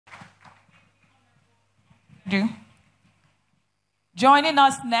you. Joining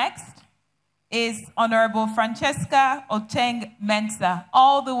us next is Honorable Francesca Oteng Mensah,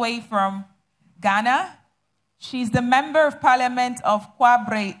 all the way from Ghana. She's the Member of Parliament of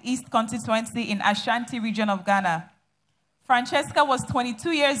Kwabre East Constituency in Ashanti region of Ghana. Francesca was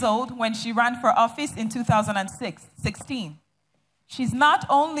 22 years old when she ran for office in 2016. She's not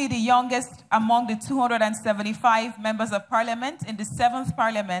only the youngest among the 275 members of parliament in the 7th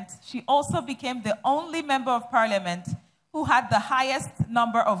parliament, she also became the only member of parliament who had the highest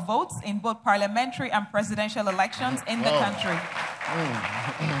number of votes in both parliamentary and presidential elections in the country.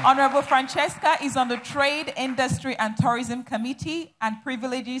 Honorable Francesca is on the Trade, Industry and Tourism Committee and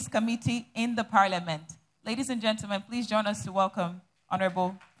Privileges Committee in the Parliament. Ladies and gentlemen, please join us to welcome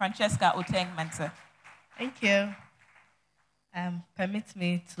Honorable Francesca Oteng Mensah. Thank you. Permit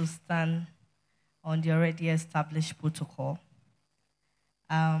me to stand on the already established protocol.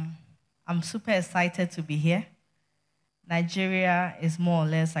 I'm super excited to be here. Nigeria is more or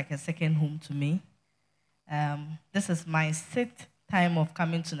less like a second home to me. This is my 6th time of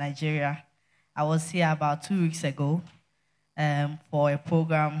coming to Nigeria. I was here about 2 weeks ago for a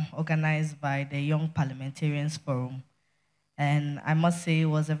program organized by the Young Parliamentarians Forum. And I must say it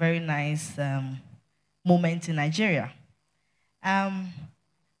was a very nice moment in Nigeria.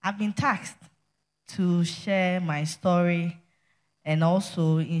 I've been tasked to share my story, and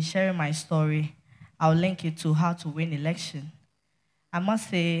also in sharing my story, I'll link it to how to win election. I must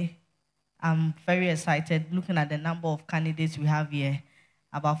say I'm very excited looking at the number of candidates we have here,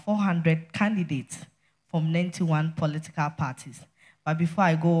 about 400 candidates from 91 political parties. But before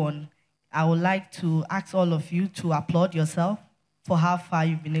I go on, I would like to ask all of you to applaud yourself for how far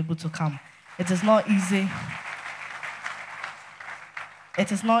you've been able to come. It is not easy.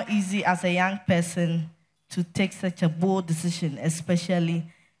 It is not easy as a young person to take such a bold decision, especially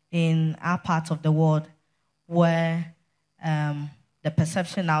in our part of the world where the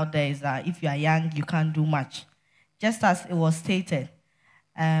perception out there is that if you are young, you can't do much. Just as it was stated,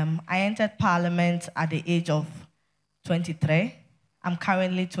 I entered Parliament at the age of 23. I'm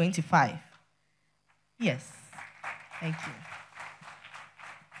currently 25. Yes, thank you.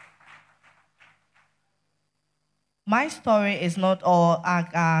 My story is not, or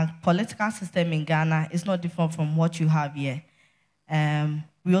our political system in Ghana is not different from what you have here.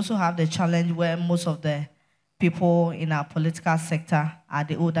 We also have the challenge where most of the people in our political sector are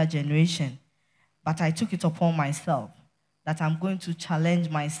the older generation. But I took it upon myself that I'm going to challenge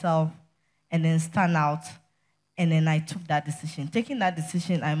myself and then stand out, and then I took that decision. Taking that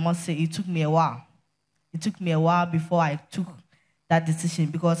decision, I must say, it took me a while. It took me a while before I took that decision,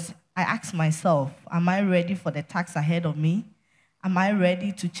 because I asked myself, am I ready for the task ahead of me? Am I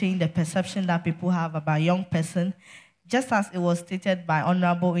ready to change the perception that people have about a young person? Just as it was stated by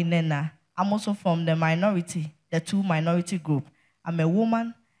Honorable Inena, I'm also from the minority, the 2 minority group. I'm a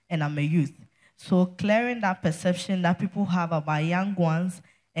woman and I'm a youth. So clearing that perception that people have about young ones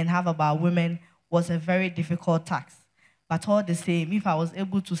and have about women was a very difficult task. But all the same, if I was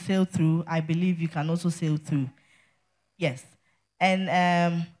able to sail through, I believe you can also sail through. Yes.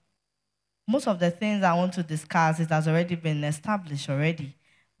 And most of the things I want to discuss, it has already been established already.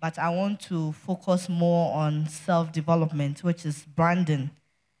 But I want to focus more on self-development, which is branding,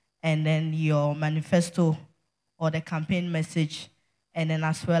 and then your manifesto or the campaign message, and then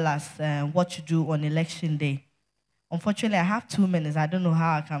as well as what you do on election day. Unfortunately, I have 2 minutes. I don't know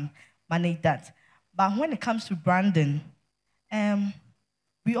how I can manage that. But when it comes to branding,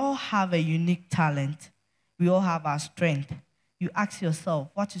 we all have a unique talent. We all have our strength. You ask yourself,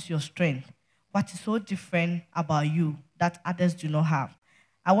 what is your strength? What is so different about you that others do not have?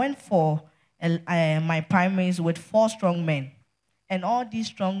 I went for my primaries with 4 strong men, and all these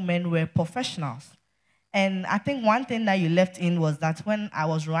strong men were professionals. And I think one thing that you left in was that when I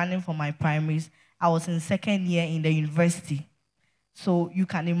was running for my primaries, I was in 2nd year in the university. So you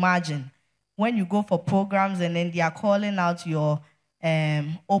can imagine, when you go for programs and then they are calling out your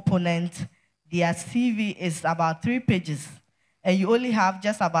opponent, their CV is about 3 pages, and you only have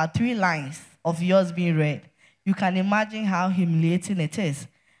just about 3 lines of yours being read. You can imagine how humiliating it is.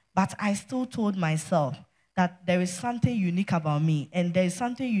 But I still told myself that there is something unique about me, and there is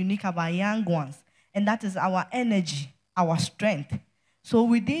something unique about young ones, and that is our energy, our strength. So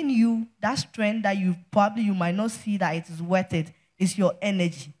within you, that strength that you might not see that it is worth it, is your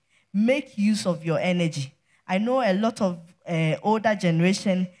energy. Make use of your energy. I know a lot of older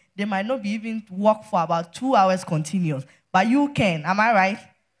generation, they might not be even work for about 2 hours continuous, but you can, am I right?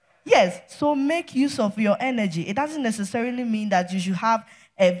 Yes, so make use of your energy. It doesn't necessarily mean that you should have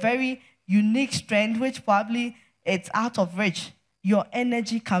a very unique strength, which probably it's out of reach. Your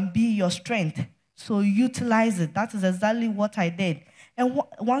energy can be your strength. So utilize it. That is exactly what I did. And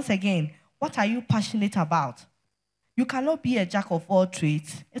once again, what are you passionate about? You cannot be a jack of all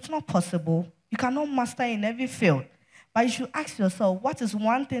trades. It's not possible. You cannot master in every field. But you should ask yourself, what is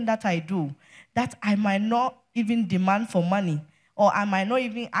one thing that I do that I might not even demand for money, or I might not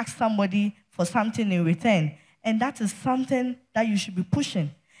even ask somebody for something in return? And that is something that you should be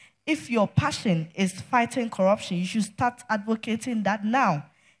pushing. If your passion is fighting corruption, you should start advocating that now.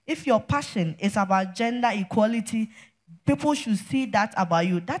 If your passion is about gender equality, people should see that about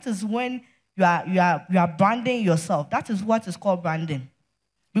you. That is when you are branding yourself. That is what is called branding.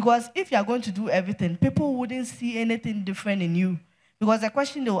 Because if you are going to do everything, people wouldn't see anything different in you. Because the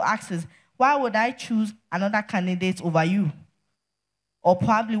question they will ask is, why would I choose another candidate over you? Or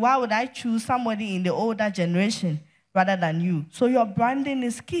probably, why would I choose somebody in the older generation rather than you? So your branding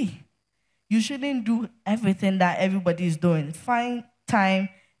is key. You shouldn't do everything that everybody is doing. Find time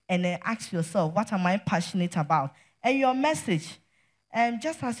and then ask yourself, what am I passionate about? And your message,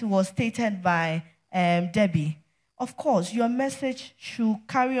 just as it was stated by Debbie, of course, your message should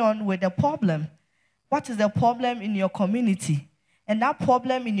carry on with the problem. What is the problem in your community? And that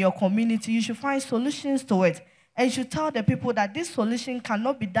problem in your community, you should find solutions to it. And you should tell the people that this solution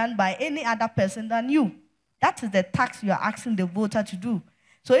cannot be done by any other person than you. That is the task you are asking the voter to do.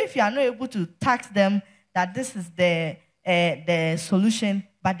 So if you are not able to task them that this is the solution,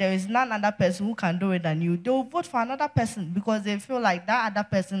 but there is none other person who can do it than you, they will vote for another person because they feel like that other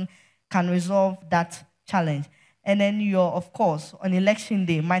person can resolve that challenge. And then you're, of course, on election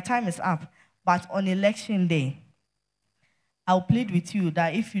day, my time is up, but on election day, I'll plead with you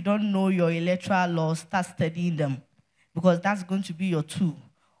that if you don't know your electoral laws, start studying them, because that's going to be your tool.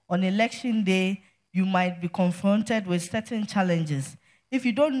 On election day, you might be confronted with certain challenges. If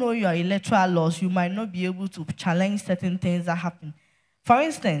you don't know your electoral laws, you might not be able to challenge certain things that happen. For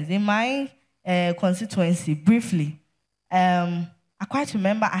instance, in my constituency, briefly, I quite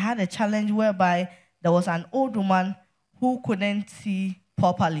remember I had a challenge whereby there was an old woman who couldn't see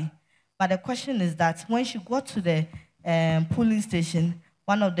properly. But the question is that when she got to the polling station,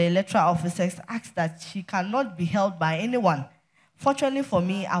 one of the electoral officers asked that she cannot be held by anyone. Fortunately for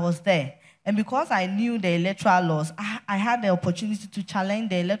me, I was there. And because I knew the electoral laws, I had the opportunity to challenge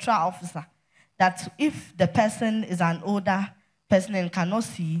the electoral officer that if the person is an older person and cannot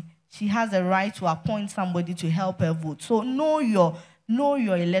see, she has a right to appoint somebody to help her vote. So know your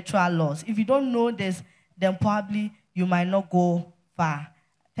electoral laws. If you don't know this, then probably you might not go far.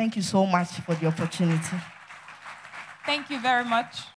 Thank you so much for the opportunity. Thank you very much.